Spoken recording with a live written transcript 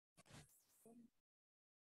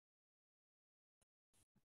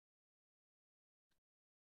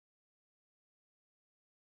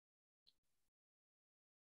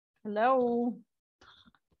Hello.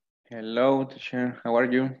 Hello, teacher. How are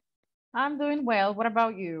you? I'm doing well. What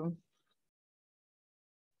about you?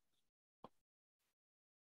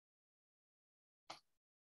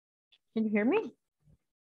 Can you hear me?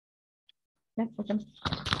 Yeah, okay.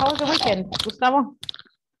 How was the weekend, Gustavo?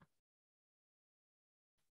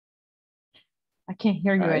 I can't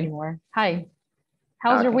hear you Hi. anymore. Hi.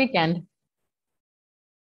 How was your Okay. weekend?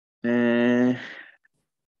 Uh,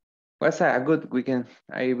 was a good weekend.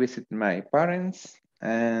 I visited my parents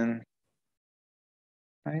and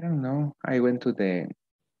I don't know. I went to the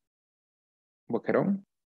Boquerón.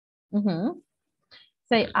 Mm-hmm.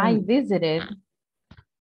 Say, I And visited.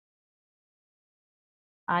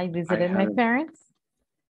 I I visited my haven't. parents.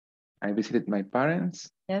 I visited my parents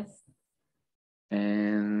Yes.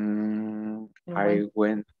 and And I went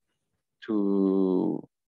went to.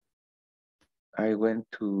 I went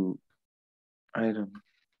to. I don't.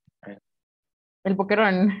 I, El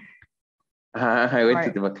Boquerón. I All went to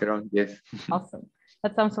right. the Boquerón. Yes. Awesome.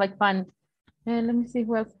 That sounds like fun. And let me see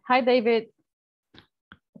who else. Hi, David.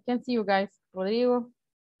 I can't see you guys. Rodrigo,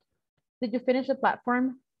 did you finish the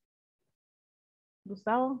platform?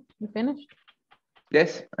 Gustavo, you finished?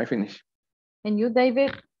 Yes, I finished. And you,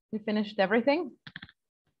 David, you finished everything?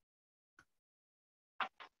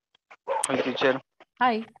 Hi, teacher.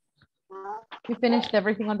 Hi. You finished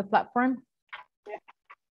everything on the platform?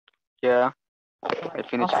 Yeah, All I right.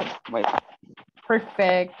 finished Awesome. my.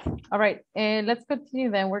 Perfect. All right. And let's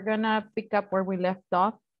continue then. We're going to pick up where we left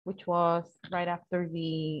off, which was right after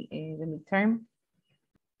the midterm.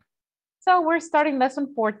 So we're starting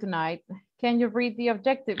lesson 4 tonight. Can you read the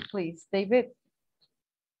objective, please, David?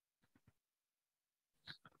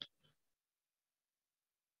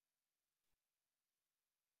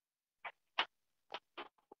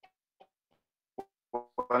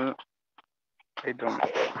 Well, I don't.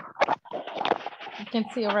 You can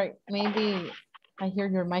see, all right. Maybe I hear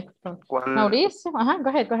your microphone. Well, Mauricio, go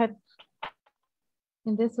ahead, go ahead.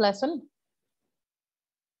 In this lesson.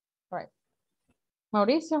 All right.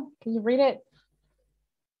 Mauricio, can you read it?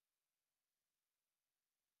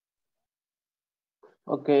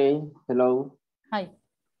 Okay, hello. Hi.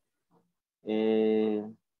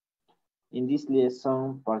 In this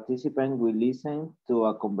lesson, participants will listen to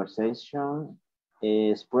a conversation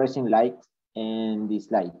expressing likes and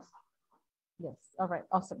dislikes. Yes. All right.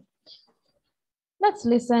 Awesome. Let's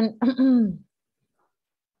listen.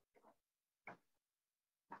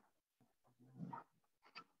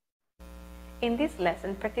 In this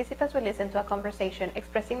lesson, participants will listen to a conversation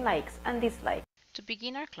expressing likes and dislikes. To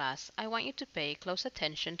begin our class, I want you to pay close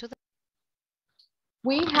attention to the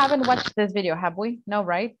We haven't watched this video, have we? No,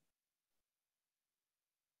 right?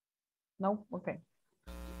 No? Okay.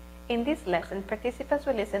 In this lesson, participants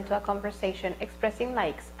will listen to a conversation expressing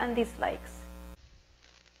likes and dislikes.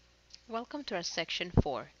 Welcome to our section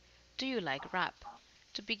 4. Do you like rap?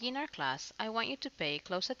 To begin our class, I want you to pay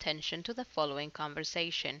close attention to the following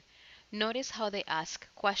conversation. Notice how they ask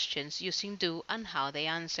questions using do and how they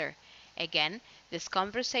answer. Again, this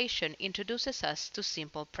conversation introduces us to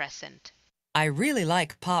simple present. I really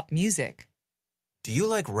like pop music. Do you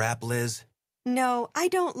like rap, Liz? No, I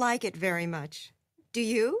don't like it very much. Do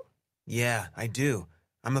you? Yeah, I do.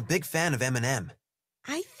 I'm a big fan of Eminem.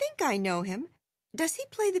 I think I know him. Does he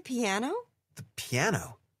play the piano? The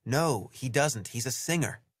piano? No, he doesn't. He's a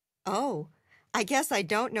singer. Oh, I guess I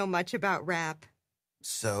don't know much about rap.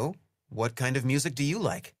 So, what kind of music do you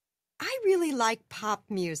like? I really like pop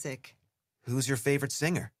music. Who's your favorite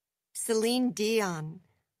singer? Celine Dion.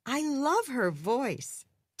 I love her voice.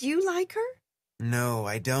 Do you like her? No,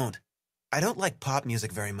 I don't. I don't like pop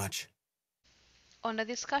music very much. On the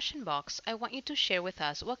discussion box, I want you to share with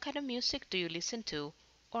us what kind of music do you listen to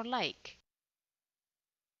or like.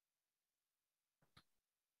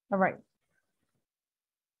 All right.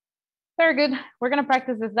 Very good. We're going to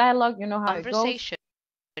practice this dialogue. You know how it goes. Conversation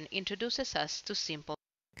introduces us to simple.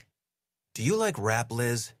 Do you like rap,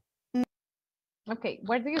 Liz? Okay,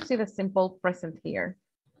 where do you see the simple present here?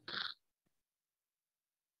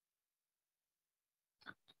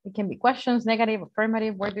 It can be questions, negative,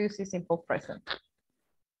 affirmative. Where do you see simple present?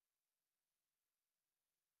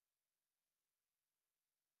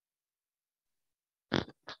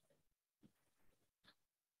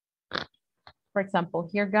 For example,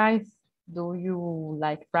 here, guys, do you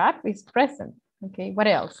like rap? It's present. Okay, what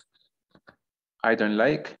else? I don't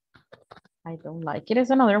like. I don't like it is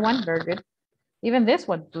another one. Very good. Even this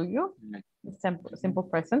one, do you? Like, It's simple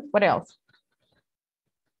present. What else?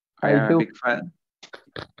 I am a big fan.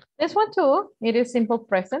 This one too. It is simple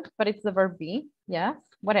present, but it's the verb be. Yes.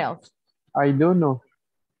 What else? I do know.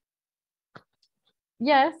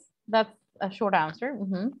 Yes, that's a short answer.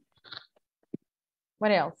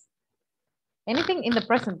 What else? Anything in the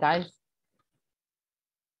present, guys.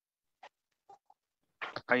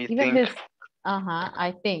 I Even think. this,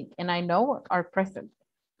 I think, and I know are present.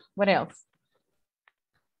 What else?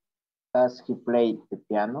 Does he play the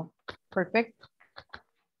piano? Perfect.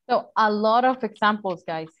 So a lot of examples,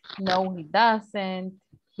 guys. No, he doesn't.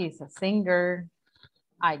 He's a singer.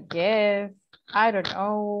 I guess. I don't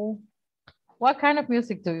know. What kind of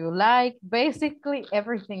music do you like? Basically,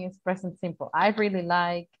 everything is present simple. I really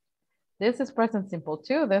like. This is present simple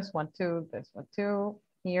too. This one too. This one too.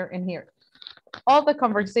 Here and here. All the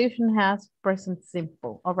conversation has present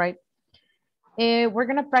simple. All right. We're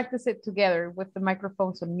going to practice it together with the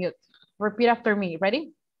microphones on mute. Repeat after me.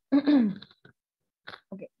 Ready?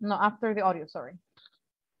 Okay. No, after the audio. Sorry.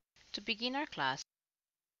 To begin our class,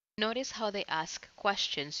 notice how they ask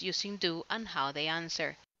questions using do and how they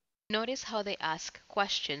answer. Notice how they ask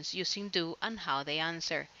questions using do and how they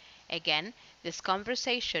answer. Again, this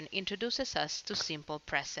conversation introduces us to simple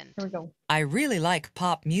present. Here we go. I really like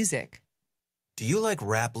pop music. Do you like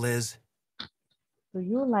rap, Liz? Do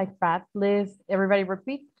you like fat, Liz? Everybody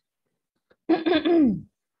repeat.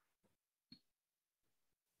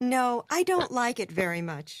 No, I don't like it very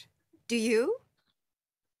much. Do you?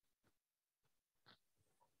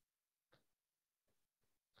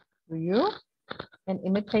 Do you? And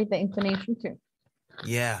imitate the intonation too.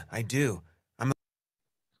 Yeah, I do. I'm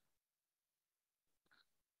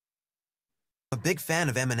a big fan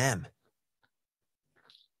of Eminem.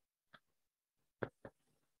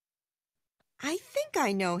 I think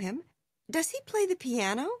I know him. Does he play the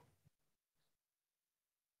piano?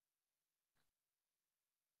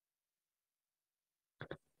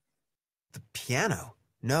 The piano?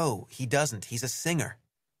 No, he doesn't. He's a singer.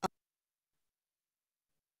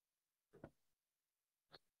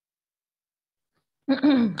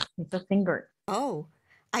 He's a singer. Oh,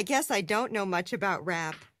 I guess I don't know much about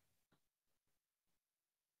rap.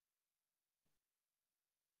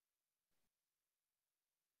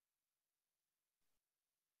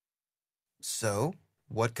 So,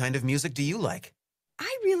 what kind of music do you like?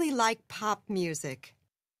 I really like pop music.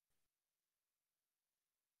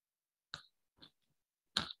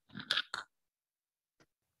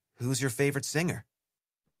 Who's your favorite singer?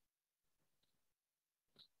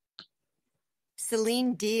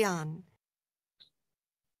 Celine Dion.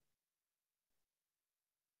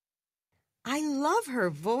 I love her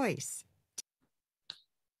voice.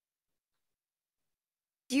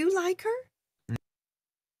 Do you like her?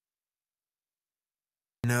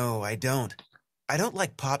 No, I don't. I don't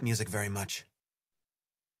like pop music very much.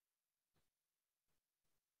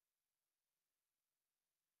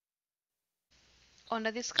 On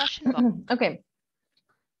the discussion box, Okay.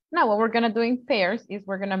 Now what we're going to do in pairs is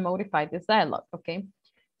we're going to modify this dialogue, okay?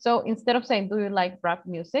 So instead of saying, do you like rap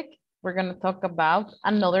music? We're going to talk about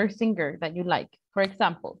another singer that you like. For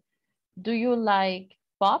example, do you like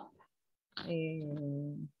pop?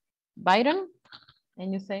 Byron?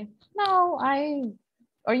 And you say, no,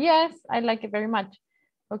 or yes, I like it very much.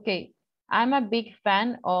 Okay, I'm a big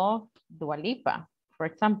fan of Dua Lipa, for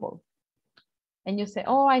example. And you say,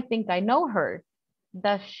 oh, I think I know her.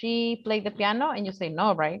 Does she play the piano? And you say,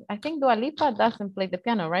 no, right? I think Dua Lipa doesn't play the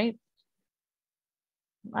piano, right?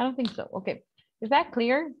 I don't think so. Okay, is that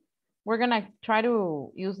clear? We're gonna try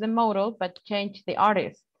to use the modal, but change the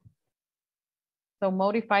artist. So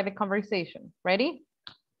modify the conversation. Ready?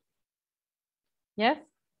 Yes?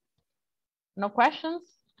 No questions?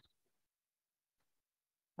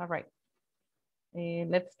 All right.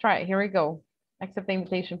 Let's try it. Here we go. Accept the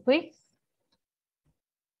invitation, please.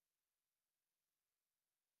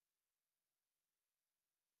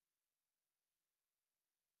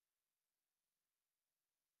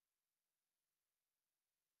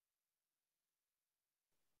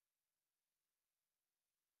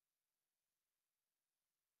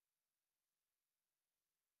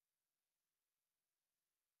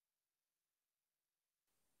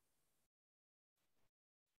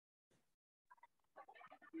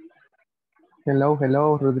 Hello,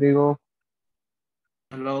 hello, Rodrigo.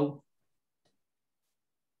 Hello.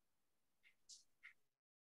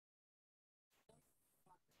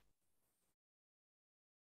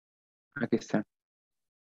 Aquí está.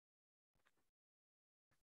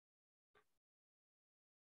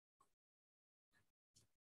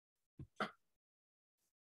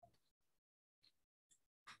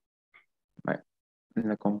 Vale,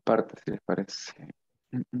 la comparto si les parece.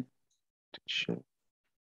 Show.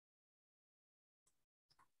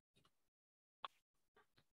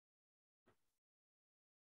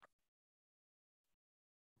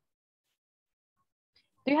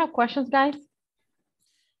 Do you have questions, guys?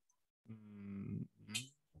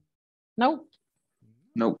 No?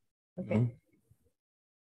 Okay.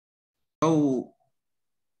 So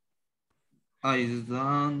I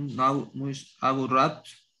don't know much about rap.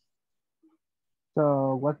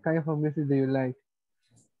 So what kind of music do you like?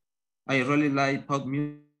 I really like pop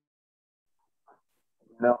music.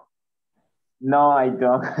 No, no, I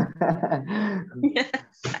don't.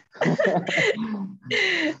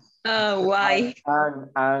 Why?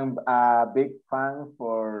 I'm a big fan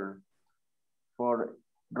for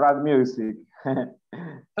rock music.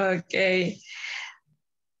 Okay.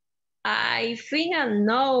 I think I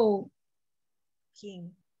know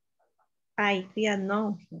him. I think I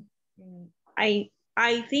know him. I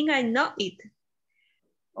think I know it.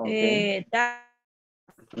 Okay. That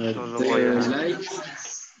Solo voy a...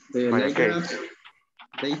 Bueno, okay.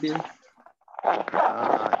 David?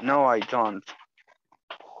 No, I don't.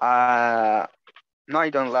 No, I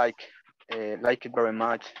don't like it very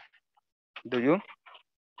much. Do you?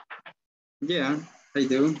 Yeah, I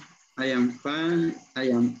do. I am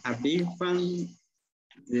a big fan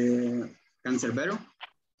the Cancerbero.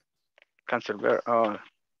 Cancerbero. Oh,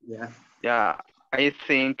 Yeah. yeah. I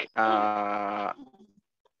think I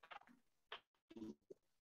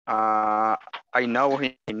know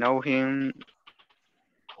him. I know him.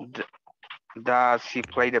 Does he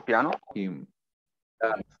play the piano? He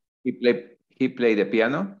play the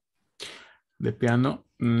piano. The piano?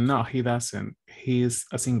 No, he doesn't. He's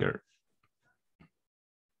a singer.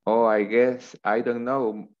 Oh, I guess I don't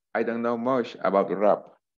know much about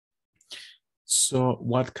rap. So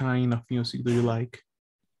what kind of music do you like?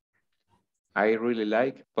 I really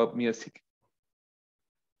like pop music.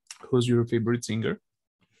 Who's your favorite singer?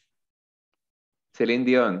 Celine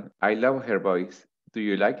Dion. I love her voice. Do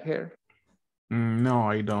you like her? No,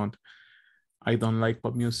 I don't. I don't like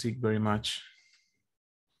pop music very much.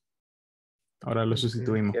 Ahora lo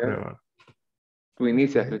sustituimos, Yeah. creo. Tú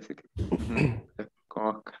inicias, Luis.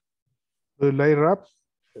 Do you like rap,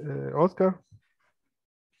 Oscar?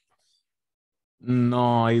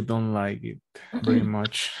 No, I don't like it very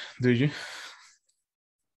much. Do you?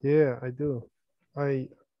 Yeah, I do. I'm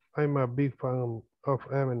a big fan of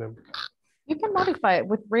Eminem. You can modify it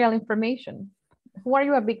with real information. Who are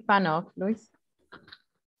you a big fan of, Luis?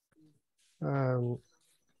 I'm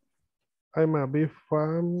a big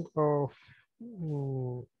fan of.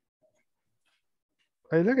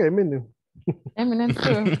 I like Eminem. Eminem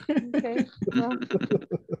too. Okay. Well.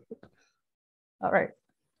 All right.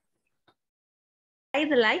 I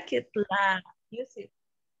like it, la music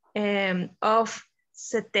of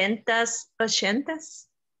 70s, 80s.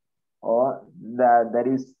 Oh, that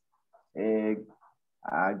is a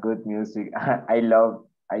good music. I love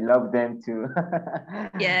them too.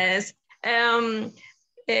 Yes.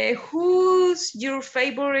 Who's your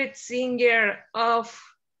favorite singer of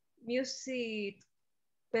music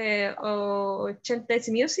or 80s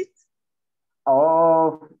music?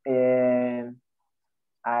 Oh,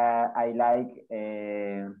 I like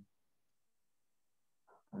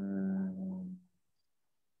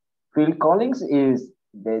Phil Collins is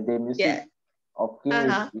the music of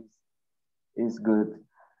him is good.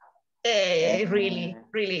 Really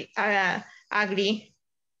agree.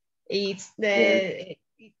 It's the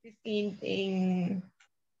it's in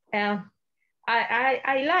I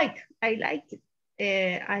like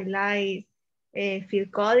it. I like Phil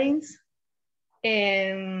Collins.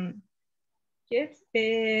 Yes.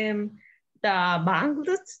 The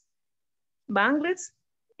Bangles.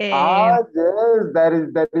 Yes,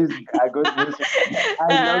 that is a good music. I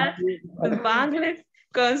love it. Bangles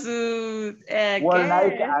con su One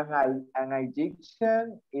Night an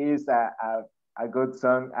Egyptian is a good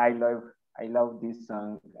song. I love this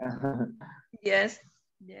song. Yes.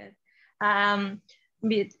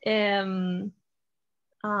 But,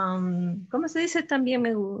 ¿cómo se dice? También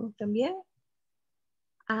me gusta. También.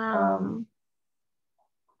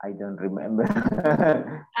 I don't remember.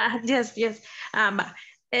 Yes.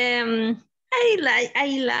 I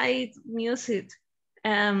like music.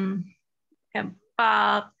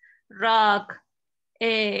 Pop, rock,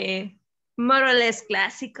 more or less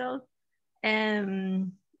classical,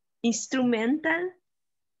 instrumental.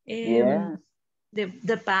 Yes.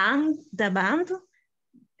 The band.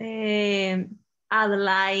 I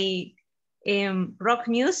like rock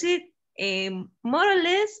music, more or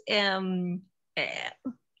less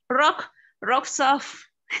rock soft,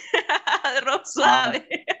 rock suave.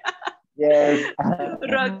 Yes.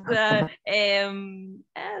 Rock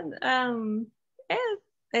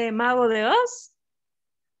Mago de Oz,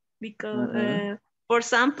 because for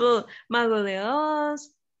example, Mago de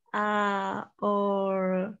Oz,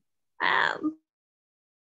 or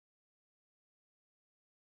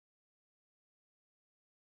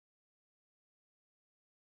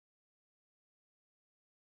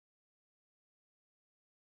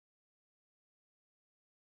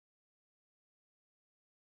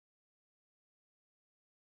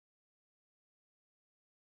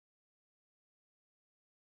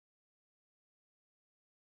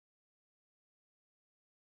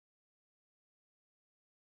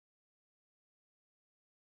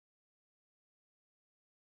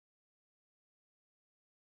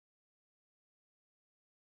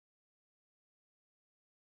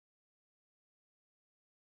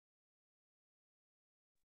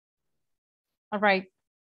All right.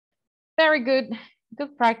 Very good.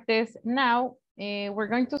 Good practice. Now, we're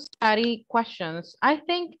going to study questions. I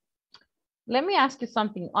think, let me ask you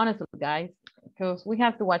something honestly, guys, because we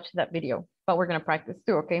have to watch that video, but we're going to practice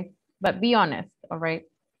too, okay? But be honest, all right?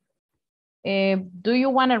 Do you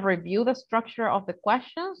want to review the structure of the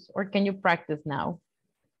questions or can you practice now?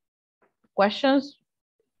 Questions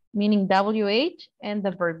meaning WH and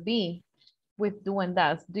the verb be with do and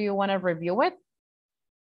does. Do you want to review it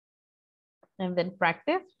and then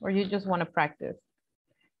practice, or you just want to practice?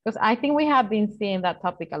 Because I think we have been seeing that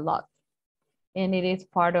topic a lot and it is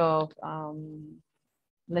part of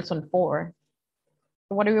lesson 4.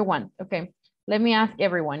 So what do you want? Okay, let me ask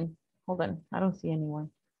everyone. Hold on, I don't see anyone.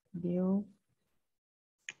 View,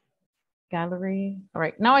 gallery. All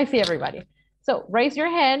right, now I see everybody. So raise your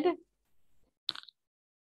hand.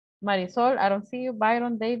 Marisol, I don't see you.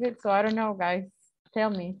 Byron, David, so I don't know, guys. Tell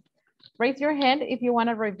me. Raise your hand if you want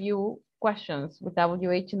to review questions with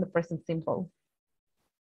WH in the present simple.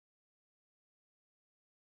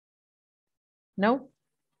 No?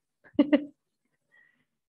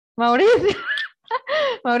 Mauricio.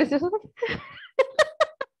 Mauricio.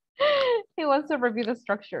 He wants to review the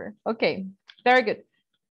structure. Okay, very good.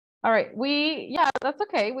 All right, yeah, that's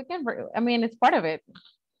okay. We can, I mean, it's part of it.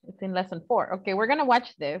 It's in lesson 4. Okay, we're gonna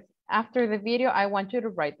watch this. After the video, I want you to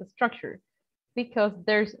write the structure because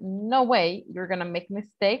there's no way you're gonna make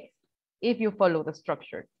mistakes if you follow the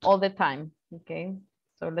structure all the time, okay?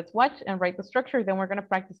 So let's watch and write the structure, then we're gonna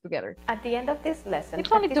practice together. At the end of this lesson,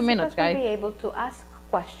 it's only 2 minutes, guys. Will be able to ask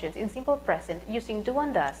questions in simple present using do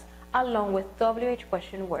and does, along with WH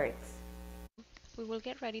question words. We will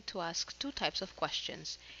get ready to ask 2 types of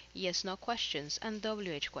questions, yes/no questions and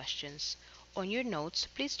WH questions. On your notes,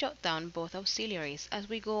 please jot down both auxiliaries as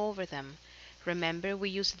we go over them. Remember, we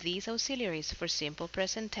use these auxiliaries for simple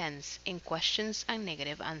present tense in questions and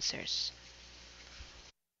negative answers.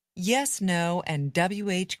 Yes, no, and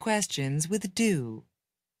WH questions with do.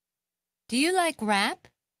 Do you like rap?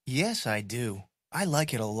 Yes, I do. I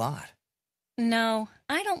like it a lot. No,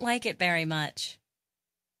 I don't like it very much.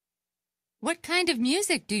 What kind of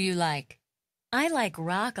music do you like? I like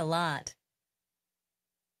rock a lot.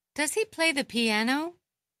 Does he play the piano?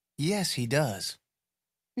 Yes, he does.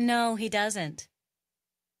 No, he doesn't.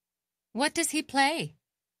 What does he play?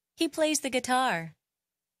 He plays the guitar.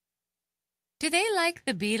 Do they like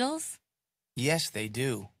the Beatles? Yes, they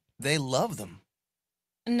do. They love them.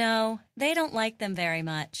 No, they don't like them very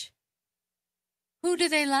much. Who do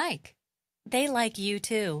they like? They like you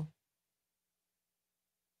too.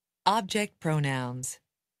 Object pronouns.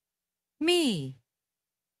 Me.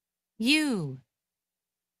 You.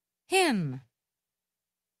 Him.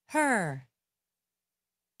 Her.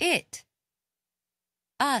 It.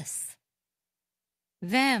 Us.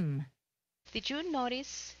 Them. Did you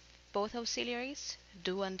notice both auxiliaries,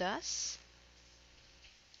 do and does?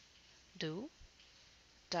 Do,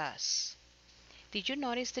 does. Did you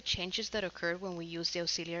notice the changes that occurred when we use the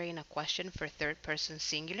auxiliary in a question for third person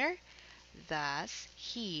singular? Does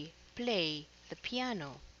he play the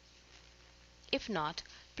piano? If not,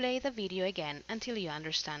 play the video again until you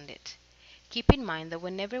understand it. Keep in mind that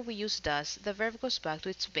whenever we use does, the verb goes back to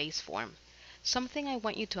its base form. Something I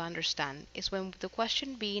want you to understand is when the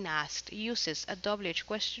question being asked uses a WH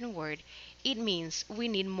question word, it means we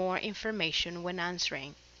need more information when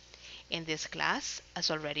answering. In this class,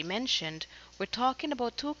 as already mentioned, we're talking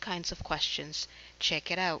about 2 kinds of questions.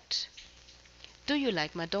 Check it out. Do you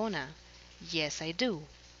like Madonna? Yes, I do.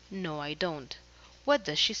 No, I don't. What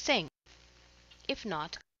does she sing? If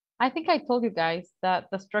not, I think I told you guys that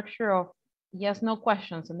the structure of yes, no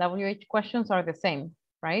questions and WH questions are the same,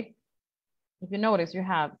 right? If you notice, you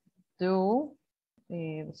have do,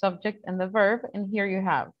 the subject and the verb, and here you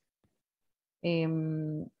have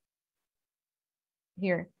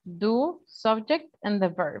here, do, subject, and the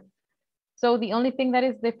verb. So the only thing that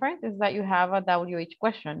is different is that you have a WH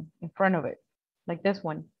question in front of it, like this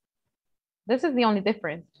one. This is the only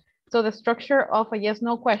difference. So the structure of a yes,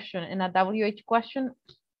 no question and a WH question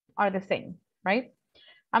are the same, right?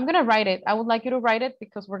 I'm gonna write it. I would like you to write it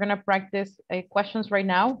because we're gonna practice questions right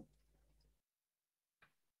now.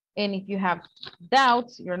 And if you have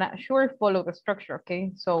doubts, you're not sure, follow the structure,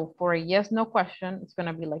 okay? So for a yes, no question, it's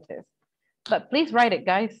gonna be like this. But please write it,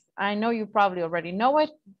 guys. I know you probably already know it,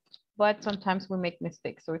 but sometimes we make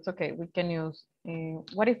mistakes, so it's okay. We can use,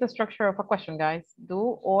 what is the structure of a question, guys? Do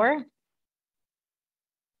or?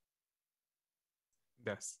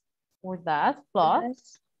 Does. Or does,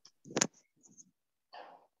 plus?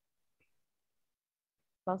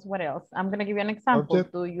 Plus what else? I'm gonna give you an example.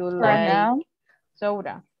 Subject. Do you Pronoun. like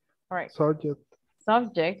soda? All right. Subject.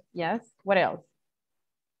 Subject, yes. What else?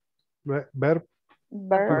 Verb.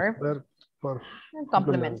 Verb. For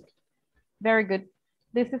Complement. Very good.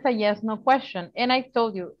 This is a yes, no question. And I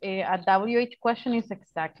told you a WH question is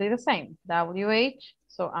exactly the same. WH,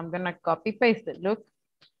 so I'm going to copy paste it. Look.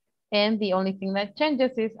 And the only thing that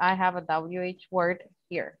changes is I have a WH word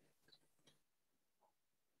here.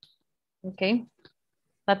 Okay.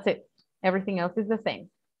 That's it. Everything else is the same.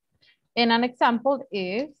 And an example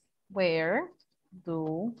is, where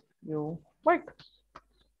do you work?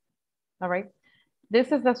 All right.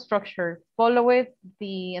 This is the structure. Follow it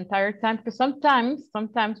the entire time because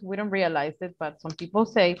sometimes we don't realize it, but some people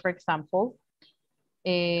say, for example,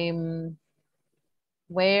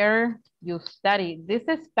 where you study. This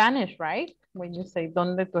is Spanish, right? When you say,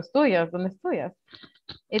 ¿dónde tú estudias? ¿Dónde estudias?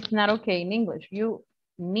 It's not okay in English. You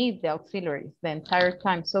need the auxiliaries the entire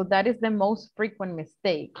time. So that is the most frequent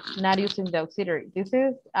mistake, not using the auxiliary. This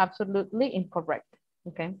is absolutely incorrect,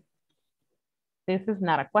 okay? This is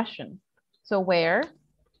not a question. So where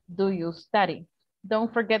do you study?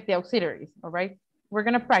 Don't forget the auxiliaries, all right? We're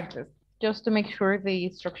gonna practice just to make sure the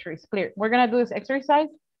structure is clear. We're gonna do this exercise.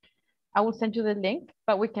 I will send you the link,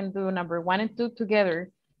 but we can do number 1 and 2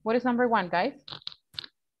 together. What is number 1, guys?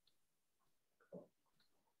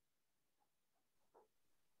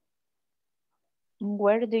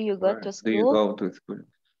 Where do you go to school? Do you go to school?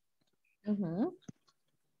 Mm-hmm.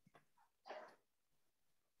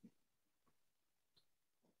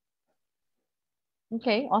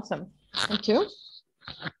 Okay, awesome. And 2?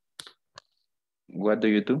 What do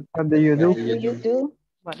you do? What do you do? What do you do?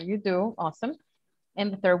 What do you do? Awesome.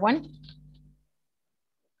 And the third one?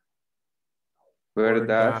 Where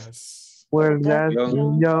does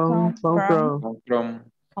John come from?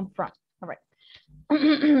 Come from. All right.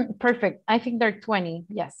 Perfect. I think there are 20.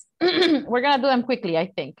 Yes. We're going to do them quickly, I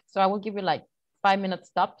think. So I will give you like 5-minute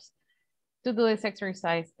stops to do this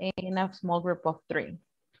exercise in a small group of 3.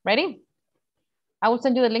 Ready? I will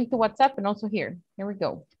send you the link to WhatsApp and also here. Here we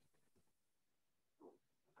go.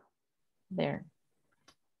 There.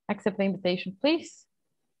 Accept the invitation, please.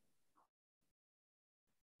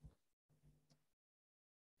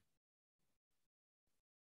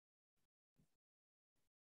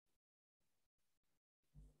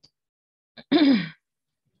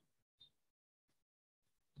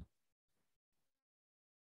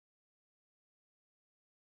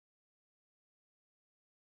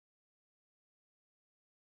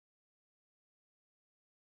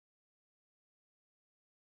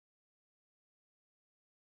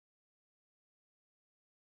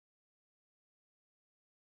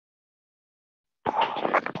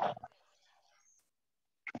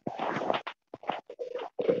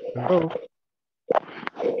 Hello.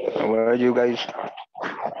 Where are you guys?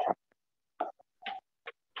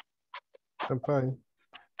 I'm fine.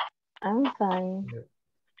 I'm fine. Yeah.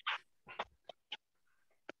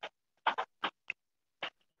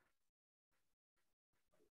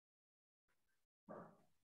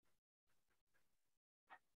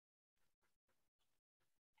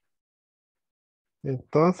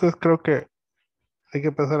 Entonces creo que hay que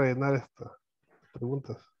empezar a llenar estas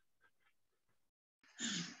preguntas.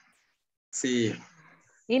 Sí.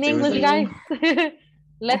 In Sí, English, sí. guys.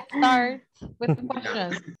 Let's start with the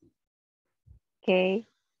questions. Okay.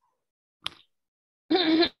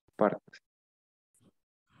 Did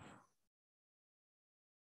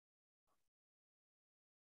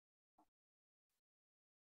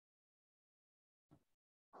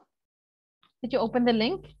you open the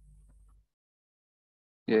link?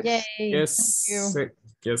 Yes. Yay. Yes. Thank you.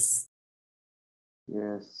 Yes.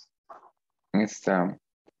 Yes. Está.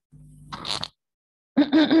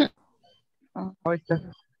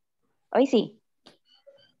 Hoy sí.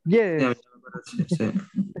 Yes. Sí.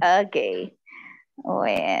 Ok.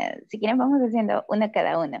 Bueno, si quieren vamos haciendo una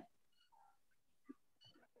cada uno.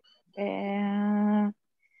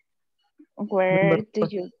 Where do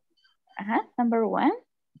you... number 1.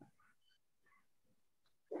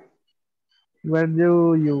 Where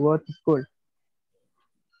do you go to school?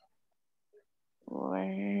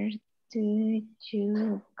 Where do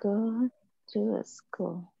you go to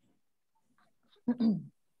school?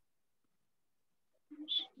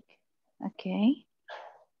 Okay.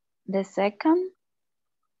 The second?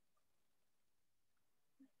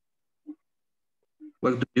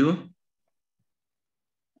 What do you?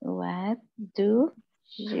 What do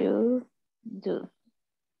you do?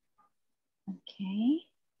 Okay.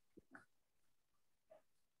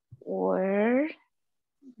 Where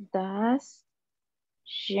does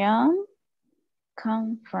John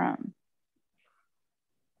come from?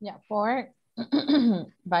 Yeah, for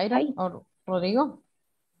Byron or Rodrigo.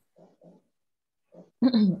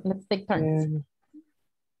 Let's take turns.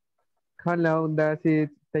 How long does it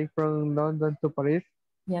take from London to Paris?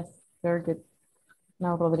 Yes, very good.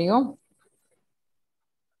 Now, Rodrigo.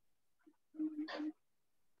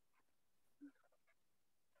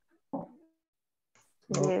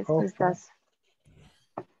 Yes, this does.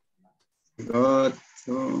 Go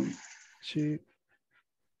to She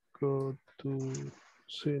go to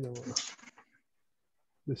cinema.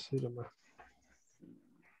 The cinema.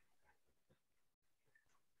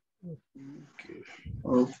 Okay.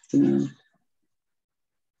 often.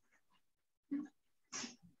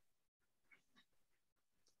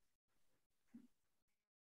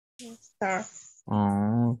 Start.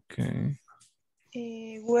 Oh, okay.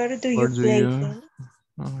 Where do you Where do play you? tennis?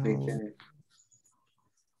 Oh,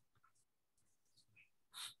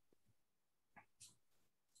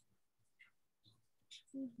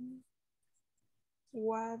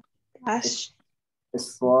 What does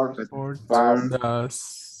Sport. Sport Farm.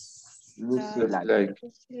 does. Lucy Looks like. like.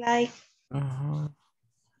 like? Uh-huh.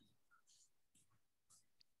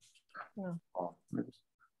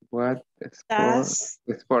 What Does.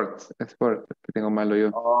 sport. Que tengo malo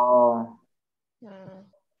yo. Oh.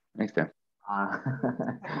 Ahí está.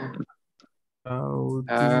 How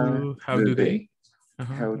do they?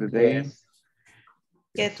 Uh-huh. How do they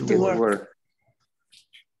Get to get to work. work?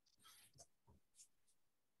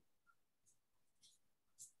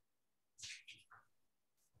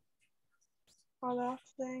 How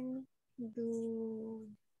often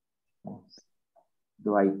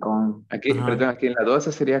do I come? Aquí, perdón, aquí en la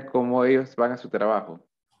 12 sería como ellos van a su trabajo.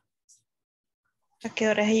 ¿A qué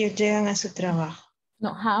horas ellos llegan a su trabajo?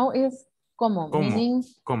 No, how is como, meaning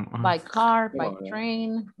by car, by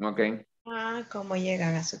train. Ok. ¿Cómo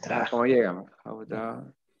llegan a su trabajo? ¿Cómo llegan? How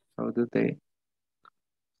do they?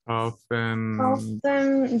 Often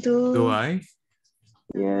do I?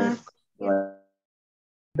 Yes.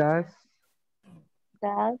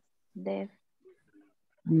 Does the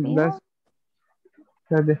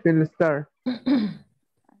the film start?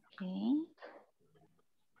 Okay.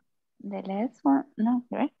 The last one, no,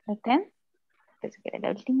 correct, the 10. Pensé que era la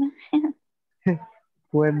última.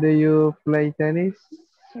 Where do you play tennis?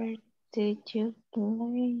 Where did you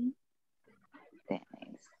play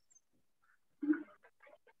tennis?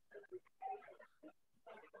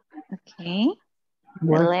 Okay.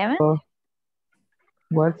 What 11.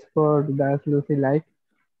 What sport does Lucy like?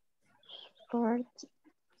 Sport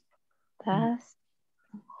does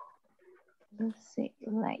Lucy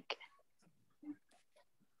like?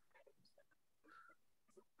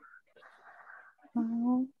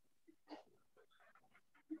 How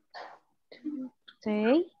do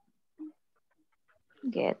they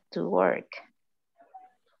get to work?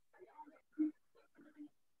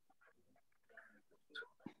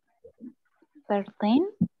 $13.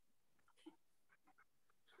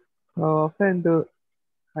 How often do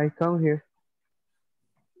I come here?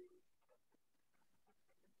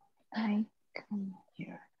 I come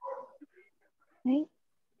here. Okay.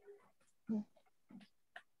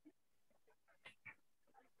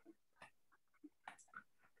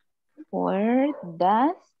 Where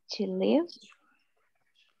does she live?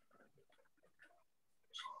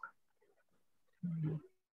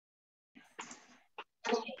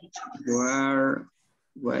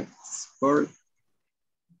 What sport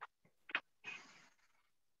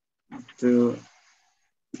do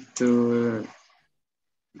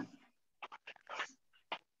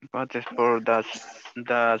What sport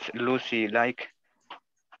does Lucy like?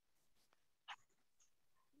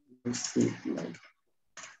 Lucy like?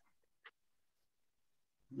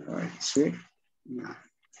 Check.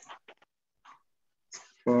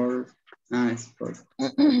 Sport. Sport.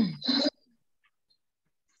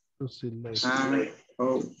 Lucy like.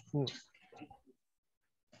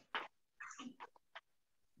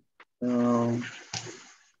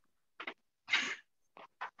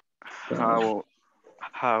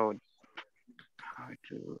 How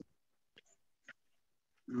to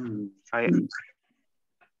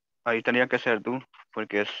ahí tenía que ser tú,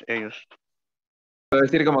 porque es ellos. Puedo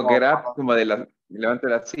decir como get up, como de la, levanta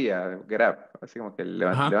la silla, get up, así como que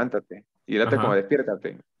levántate. Y el otro como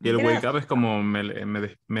despiértate. Y el wake up es como me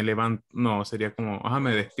levanto, no, sería como,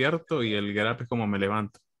 me despierto, y el get up es como me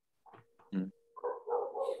levanto.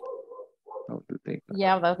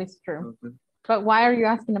 Yeah, that is true. But why are you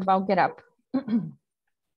asking about get up?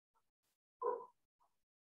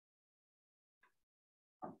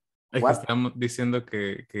 Es que estamos diciendo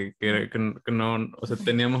que no, o sea,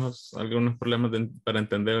 teníamos algunos problemas para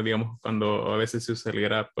entender, digamos, cuando a veces se usa el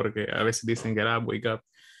get up, porque a veces dicen get up, wake up,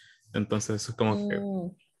 entonces es como que...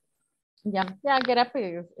 Yeah, get up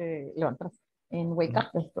is levantarse, and wake up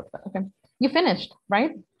is okay. You finished,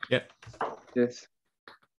 right? Yeah. Yes.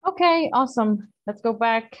 Okay, awesome. Let's go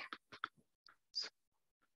back.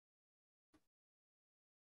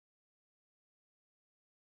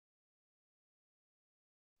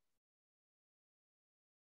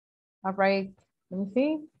 All right, let me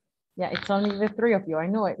see. Yeah, it's only the three of you. I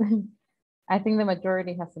know it. I think the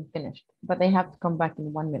majority hasn't finished, but they have to come back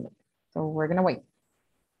in 1 minute. So we're gonna wait.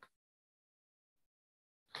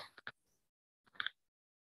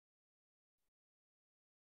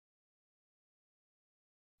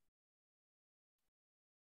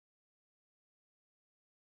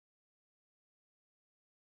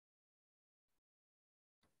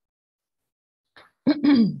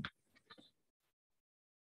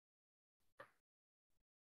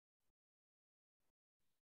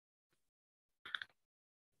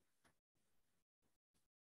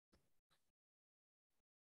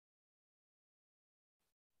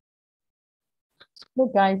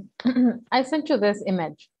 Look, guys, I sent you this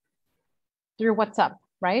image through WhatsApp,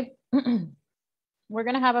 right? We're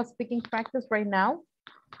gonna have a speaking practice right now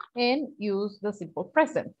and use the simple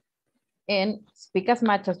present and speak as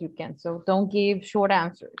much as you can. So don't give short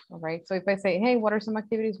answers, all right? So if I say, hey, what are some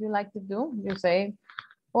activities you like to do? You say,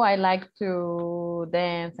 oh, I like to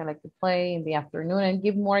dance, I like to play in the afternoon, and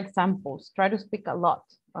give more examples. Try to speak a lot,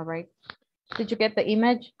 all right? Did you get the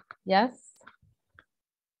image? Yes?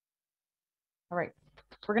 All right,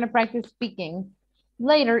 we're gonna practice speaking.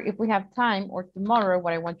 Later, if we have time, or tomorrow,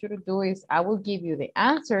 what I want you to do is I will give you the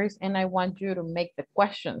answers and I want you to make the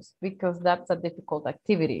questions because that's a difficult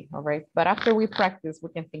activity, all right? But after we practice, we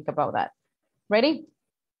can think about that. Ready?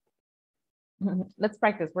 Let's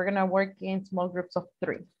practice. We're gonna work in small groups of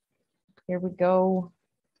 3. Here we go.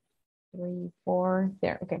 3, 4,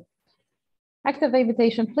 there, okay. Active the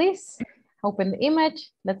invitation, please. Open the image,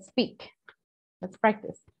 let's speak. Let's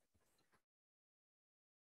practice.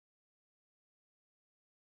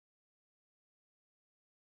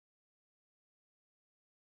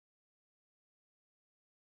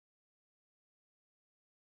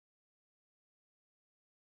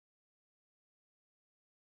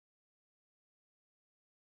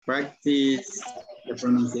 Practice the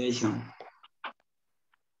pronunciation.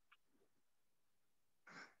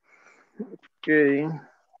 Okay.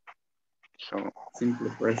 So Simple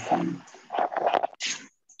present.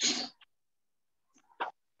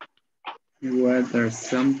 What are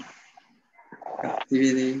some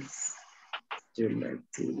activities you like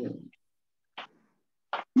to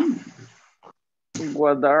do?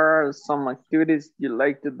 What are some activities you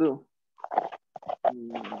like to do?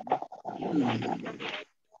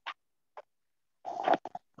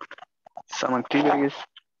 some activities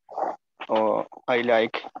or I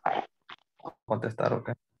like. Contestar,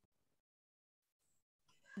 okay.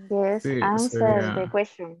 Yes, Sí, answer the sería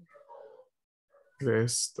question. de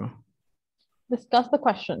esto. Discuss the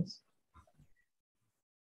questions.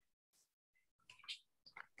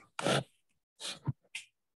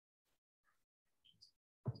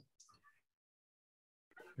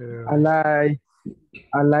 I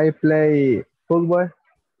like play football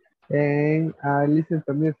and I listen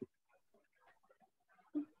to music.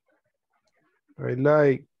 I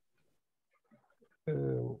like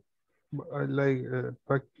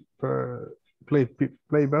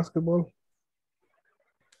play basketball,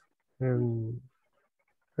 and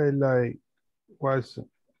I like watch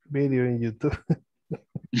video in YouTube.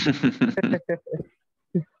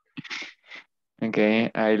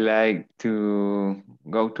 Okay, I like to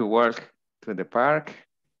go to work to the park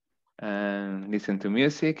and listen to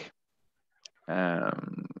music.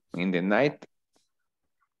 In the night,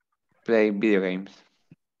 play video games.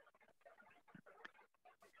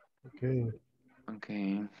 Okay.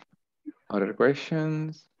 Okay. Other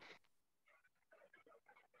questions?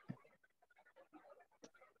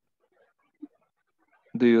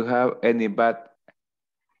 Do you have any bad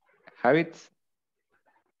habits?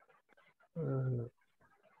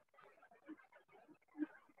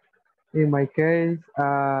 In my case,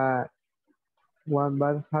 one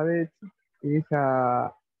bad habit is I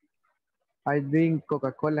drink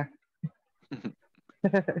Coca-Cola.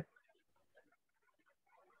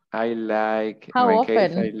 I like, How in my often?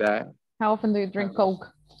 case, I like. How often do you drink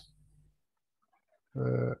Coke?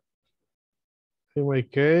 In my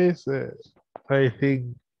case, I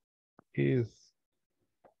think is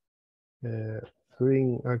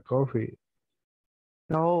drink a coffee.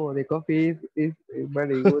 No, the coffee is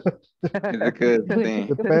very good. It's a good thing.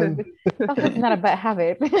 Depends. Coffee is not a bad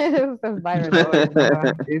habit. Says Byron. No,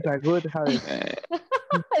 it's a good habit.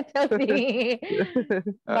 Chelsea.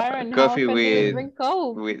 Byron, how Coffee often do you with drink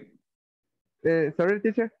Coke? Sorry,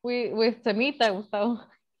 teacher? With semita, Gustavo.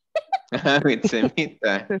 with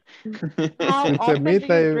semita. How With often do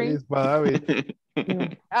semita you drink? is bad habit.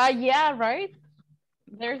 Yeah, right?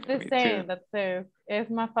 There's this Me saying too. that says, es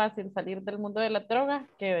más fácil salir del mundo de la droga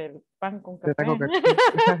que del pan con De la café.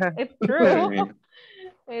 Coca- It's true.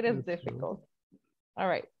 It is difficult. All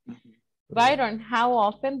right. Byron, how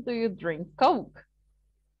often do you drink Coke?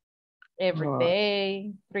 Every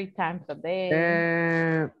day, 3 times a day?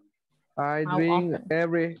 And I How drink often?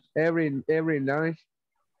 every lunch.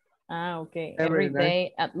 Okay. Every Every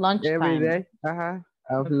day at lunchtime. Every day.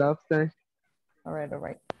 Of lunchtime. All right, all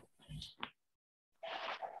right.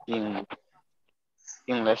 In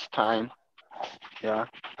less time. Yeah,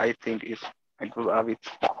 I think it's a good habit.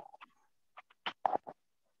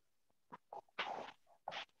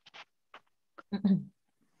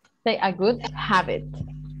 Say a good habit.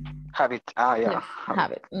 Habit. Ah, yeah. Yes,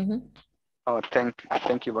 habit. Oh,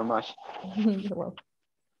 thank you very much. You're welcome.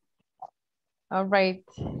 All right.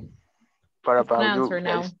 What What's about an you answer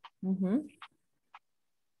now? guys?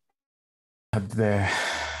 At the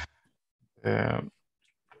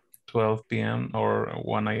 12 p.m. or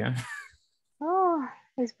 1 a.m. Oh,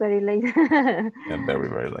 it's very late. Yeah, very,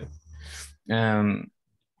 very late.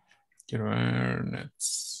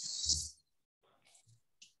 Let's,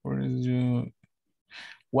 where is you?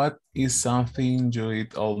 What is something you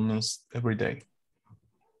eat almost every day?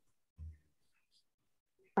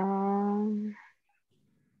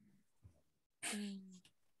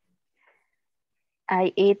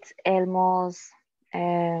 I eat almost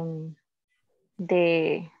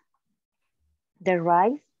the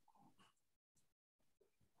rice.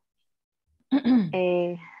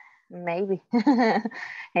 Maybe.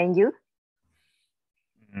 And you?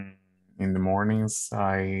 In the mornings,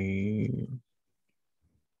 I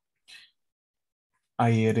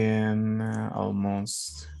eat in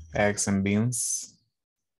almost eggs and beans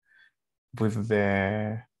with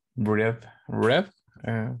the bread.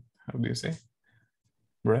 How do you say?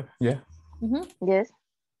 Bread, yeah. Yes.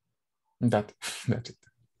 That's it.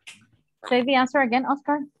 Say the answer again,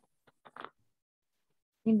 Oscar.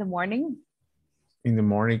 In the morning? In the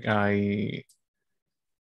morning, I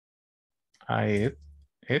eat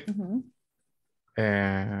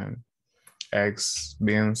and eggs,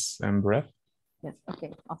 beans, and bread. Yes,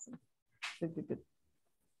 okay, awesome. Good.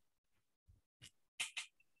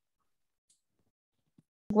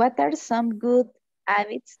 What are some good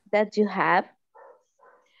habits that you have?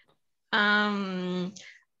 I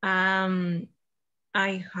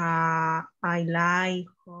like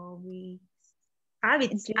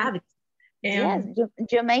habits. Yes,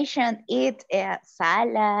 you mentioned eat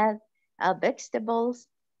salad, vegetables.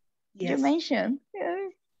 Yes. You mentioned.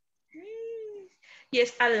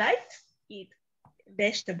 Yes, I like to eat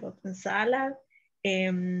vegetables and salad.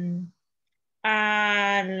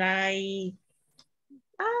 I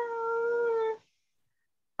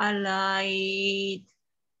like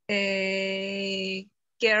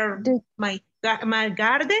care my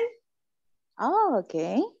garden. Oh,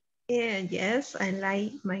 okay. Yes, I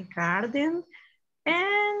like my garden.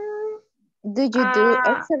 And do you do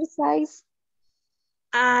exercise?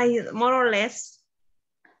 I more or less.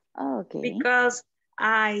 Oh, okay. Because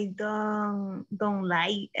I don't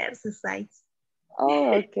like exercise.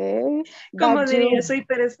 Oh, okay. Como diría, soy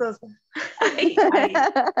perezosa.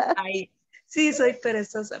 Sí, soy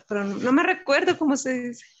perezosa, pero no me recuerdo cómo se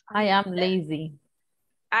dice. I am lazy.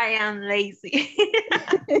 I am lazy.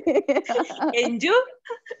 And you?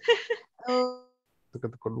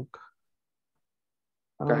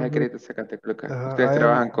 Caja de crédito, Zacatecoluca. Ustedes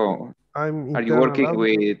trabajan con... Are you working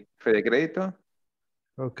with Fede Crédito?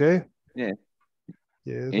 Okay. Yeah.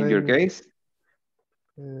 Yes. In your case?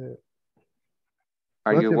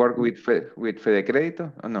 Are you work with Fede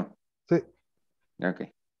Crédito or no? Sí.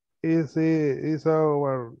 Okay. It's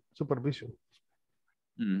our supervision.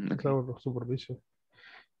 Okay. It's our supervision.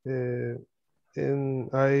 And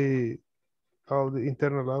I the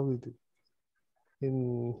internal audit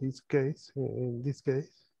in this case, in this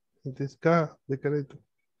case, the crédito.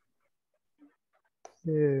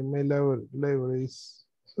 My labor is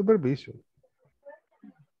supervision.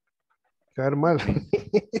 Quedar mal.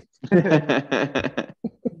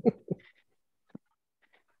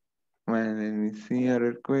 Well, let me see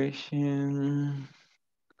other question.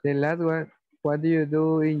 The last one, what do you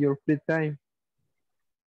do in your free time?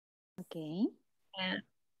 Okay.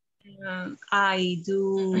 I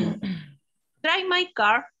do drive my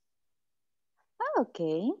car. Oh,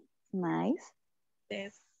 okay, nice.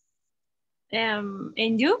 Yes.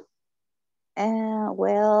 And you?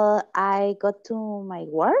 Well, I go to my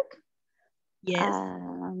work. Yes. I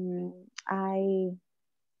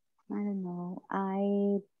don't know.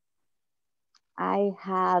 I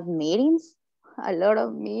have meetings, a lot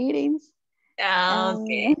of meetings.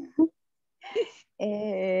 Okay.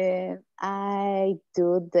 I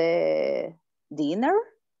do the dinner.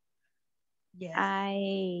 Yes.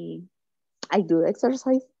 I do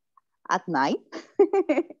exercise at night.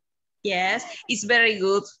 Yes, it's very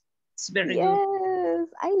good. It's very good. Yes,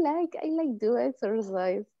 I like do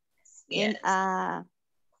exercise. Yes. And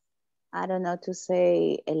I don't know to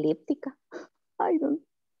say elíptica. I don't.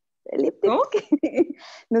 Elíptica. Oh?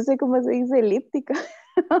 No sé cómo se dice elíptica.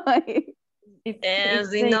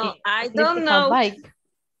 Yes, you know, I don't know. Bike.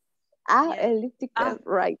 Elliptical,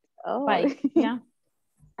 right. Oh. Bike, yeah.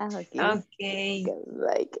 Okay. Okay.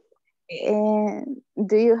 Like, and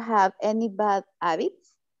do you have any bad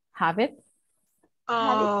habits? Habits?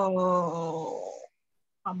 Oh,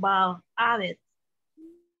 about habits.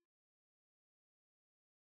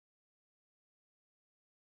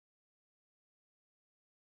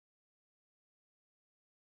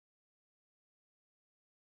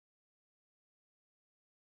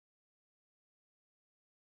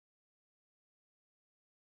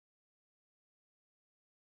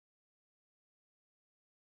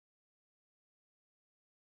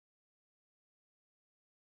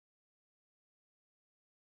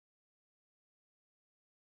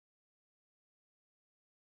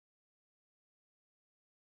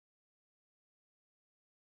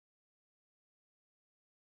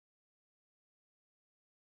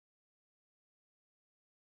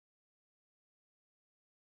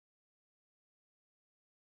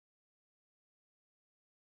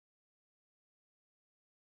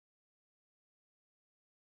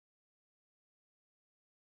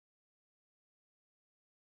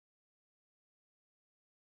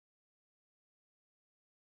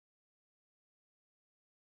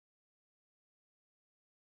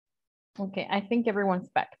 Okay, I think everyone's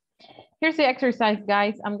back. Here's the exercise,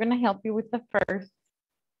 guys. I'm going to help you with the first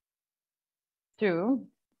two.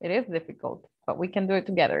 It is difficult, but we can do it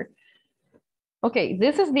together. Okay,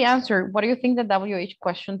 this is the answer. What do you think the WH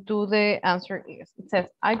question to the answer is? It says,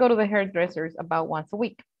 I go to the hairdressers about once a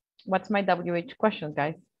week. What's my WH question,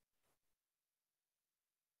 guys?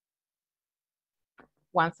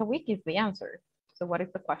 Once a week is the answer. So what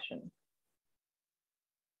is the question?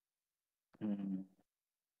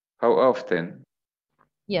 How often?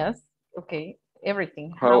 Yes, okay,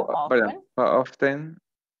 everything. How often? How often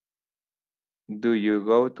do you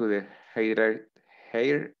go to the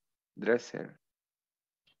hairdresser?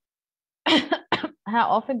 How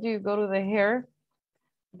often do you go to the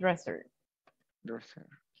hairdresser? Dresser.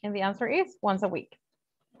 And the answer is once a week.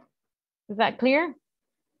 Is that clear?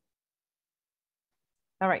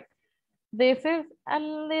 All right. This is a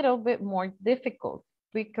little bit more difficult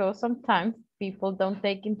because sometimes people don't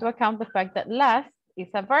take into account the fact that last is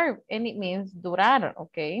a verb and it means durar,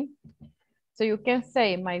 okay? So you can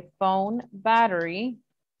say my phone battery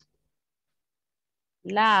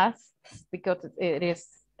lasts, because it is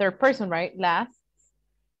third person, right? Lasts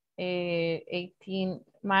 18,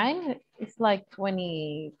 mine is like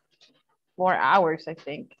 24 hours, I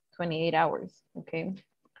think, 28 hours, okay?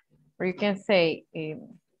 Or you can say,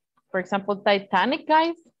 for example, Titanic,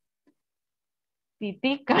 guys.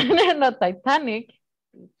 Titican, not Titanic.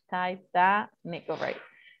 Titanic, all right.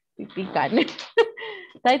 Titican.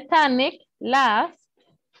 Titanic lasts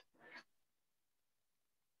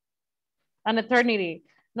an eternity.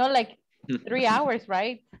 Not like 3 hours,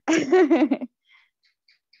 right? 3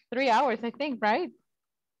 hours, I think, right?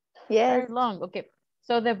 Yes. Very long. Okay.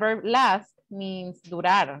 So the verb last means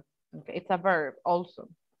durar. Okay. It's a verb also.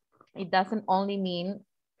 It doesn't only mean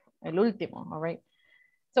el último, all right?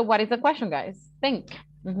 So what is the question, guys? Think.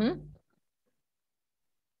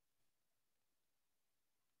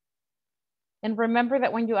 And remember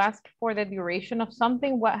that when you ask for the duration of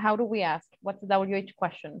something, how do we ask? What's the WH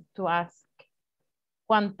question? To ask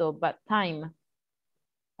cuánto, but time.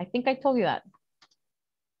 I think I told you that.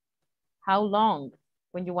 How long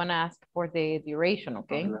when you want to ask for the duration,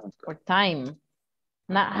 okay? Or time.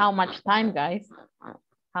 Not how much time, guys.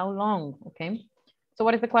 How long, okay? So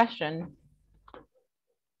what is the question?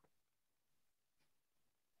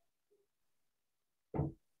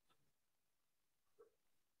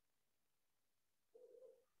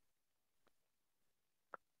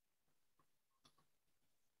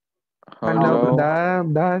 How long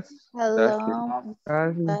does the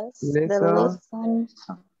lesson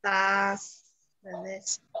That's the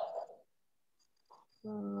lesson.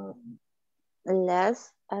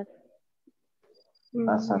 less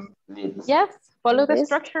Yes, follow the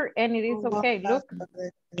structure and it is okay. Look,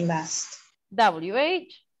 Last.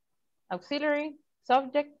 WH, auxiliary,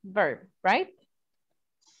 subject, verb, right?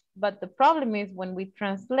 But the problem is when we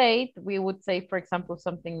translate, we would say, for example,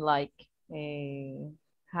 something like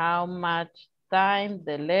how much time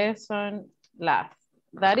the lesson last.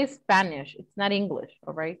 That is Spanish. It's not English,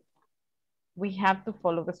 all right? We have to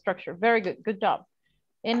follow the structure. Very good. Good job.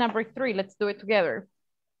 And number 3, let's do it together.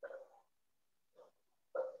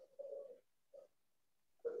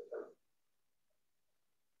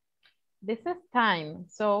 This is time,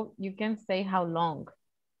 so you can say how long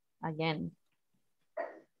again.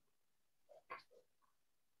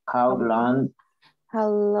 How long? How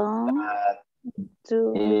long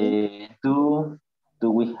do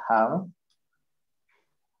we have?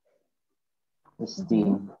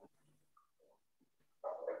 Still.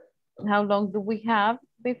 How long do we have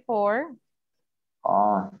before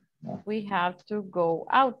we have to go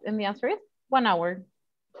out? And the answer is 1 hour.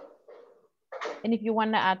 And if you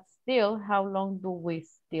want to add still, how long do we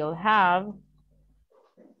still have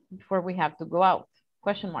before we have to go out?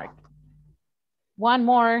 Question mark. One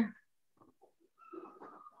more.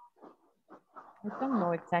 I don't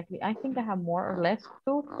know exactly. I think I have more or less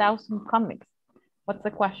 2,000 comics. What's the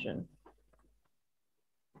question?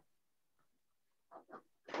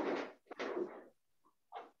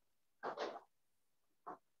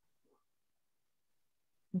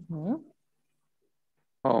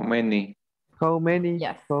 How many? How many?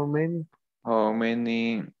 Yes. How many? How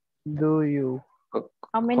many? Do you?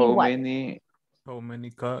 How many how what? Many How many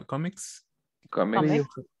comics? Comics.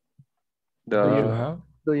 Do you have?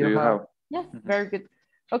 Do you have? Yes, very good.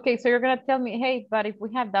 Okay, so you're gonna tell me, hey, but if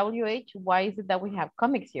we have WH, why is it that we have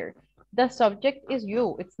comics here? The subject is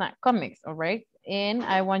you, it's not comics, all right? And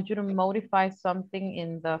I want you to modify something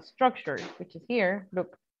in the structure, which is here.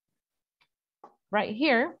 Look, right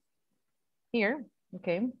here,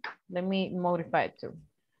 okay? Let me modify it too.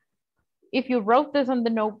 If you wrote this on the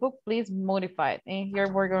notebook, please modify it. And here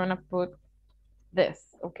we're gonna put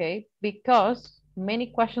this, okay? Because many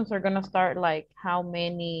questions are gonna start like, how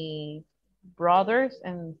many brothers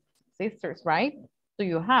and sisters, right? Do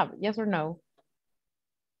you have, yes or no?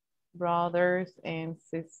 Brothers and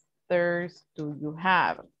sisters, do you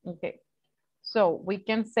have? Okay, so we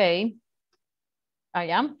can say, I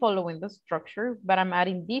am following the structure, but I'm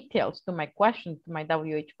adding details to my question, to my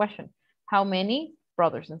WH question. How many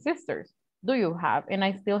brothers and sisters do you have? And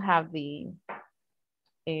I still have the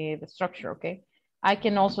structure, okay? I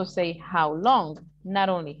can also say how long, not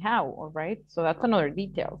only how, all right? So that's another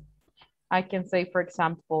detail. I can say, for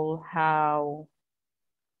example, how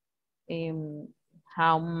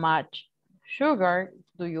much sugar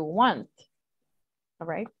do you want? All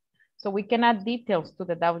right. So we can add details to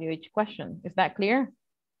the WH question. Is that clear?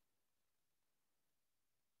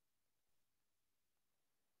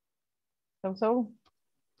 So,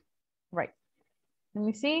 right. Let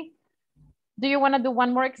me see. Do you want to do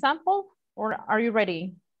one more example or are you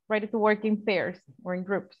ready? Ready to work in pairs or in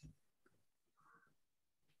groups?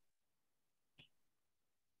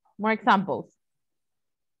 More examples.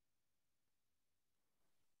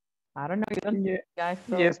 I don't know. You don't guys.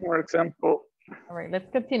 So... Yes, more example. All right,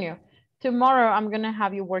 let's continue. Tomorrow, I'm going to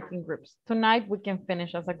have you work in groups. Tonight, we can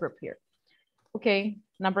finish as a group here. Okay,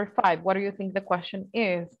 number 5. What do you think the question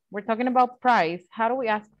is? We're talking about price. How do we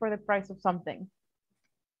ask for the price of something?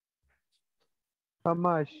 How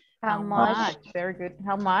much? How much? Very good.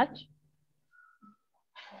 How much?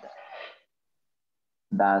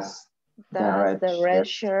 Does the red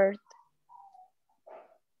shirt.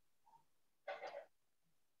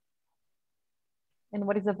 And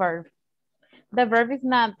what is the verb? The verb is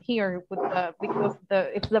not here with the, because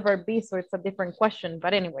it's the verb be, so it's a different question.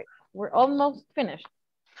 But anyway, we're almost finished.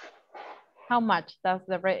 How much does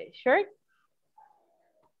the red shirt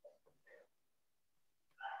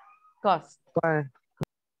cost? Fine.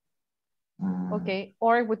 Okay,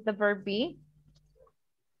 or with the verb be,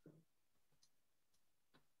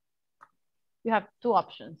 you have 2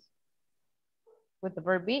 options. With the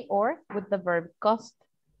verb be or with the verb cost.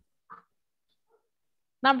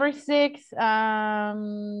 Number 6,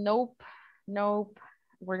 nope.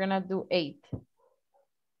 We're gonna do 8.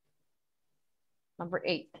 Number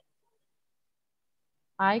 8.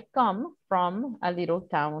 I come from a little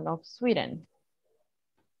town of Sweden.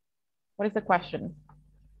 What is the question?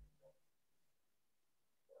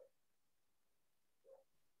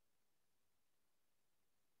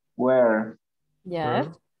 Where? Yes.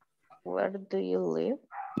 Where do you live?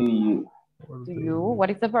 Do you?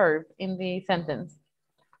 What is the verb in the sentence?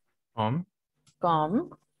 Come.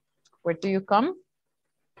 Where do you come?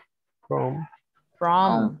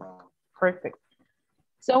 From. Perfect.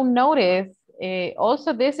 So notice,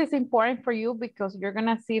 also this is important for you because you're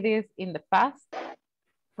gonna see this in the past,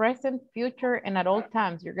 present, future, and at all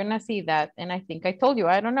times. You're gonna see that. And I think I told you,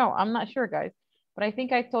 I don't know, I'm not sure guys, but I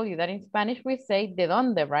think I told you that in Spanish we say de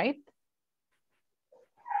donde, right?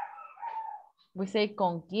 we say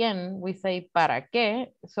con quién, we say para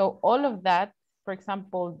qué. So all of that, for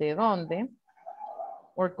example, de dónde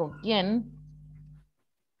or con quién,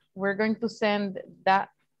 we're going to send that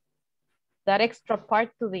extra part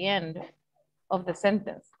to the end of the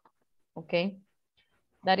sentence, okay?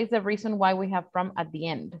 That is the reason why we have from at the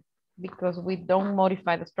end, because we don't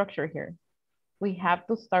modify the structure here. We have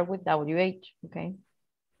to start with WH, okay?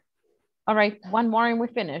 All right, one more and we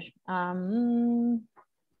finish. Let me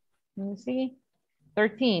see,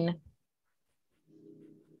 13.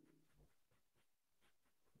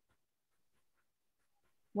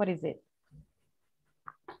 What is it?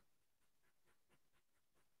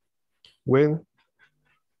 When?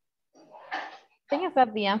 Thing is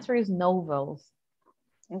that the answer is novels.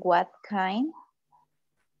 What kind?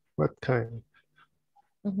 What kind?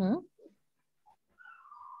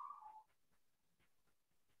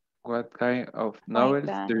 What kind of novels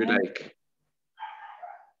do you like?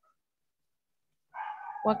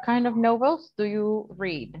 What kind of novels do you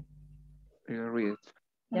read? Do you read?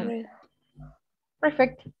 Yes.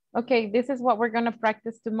 Perfect. Okay, this is what we're gonna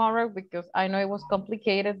practice tomorrow because I know it was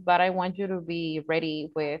complicated, but I want you to be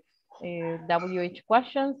ready with WH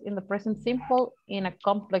questions in the present simple in a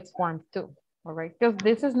complex form too, all right? Because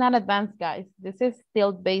this is not advanced, guys. This is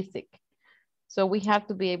still basic. So we have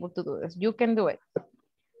to be able to do this. You can do it.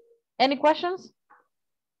 Any questions?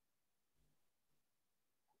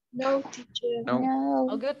 No, teacher. No.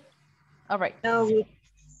 All good? All right. No.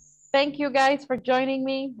 Thank you guys for joining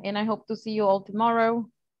me, and I hope to see you all tomorrow.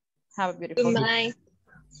 Have a beautiful Good day. night.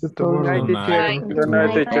 Good night, teacher. Bye. Good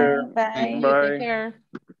night, teacher. Bye. Thank you. Take care.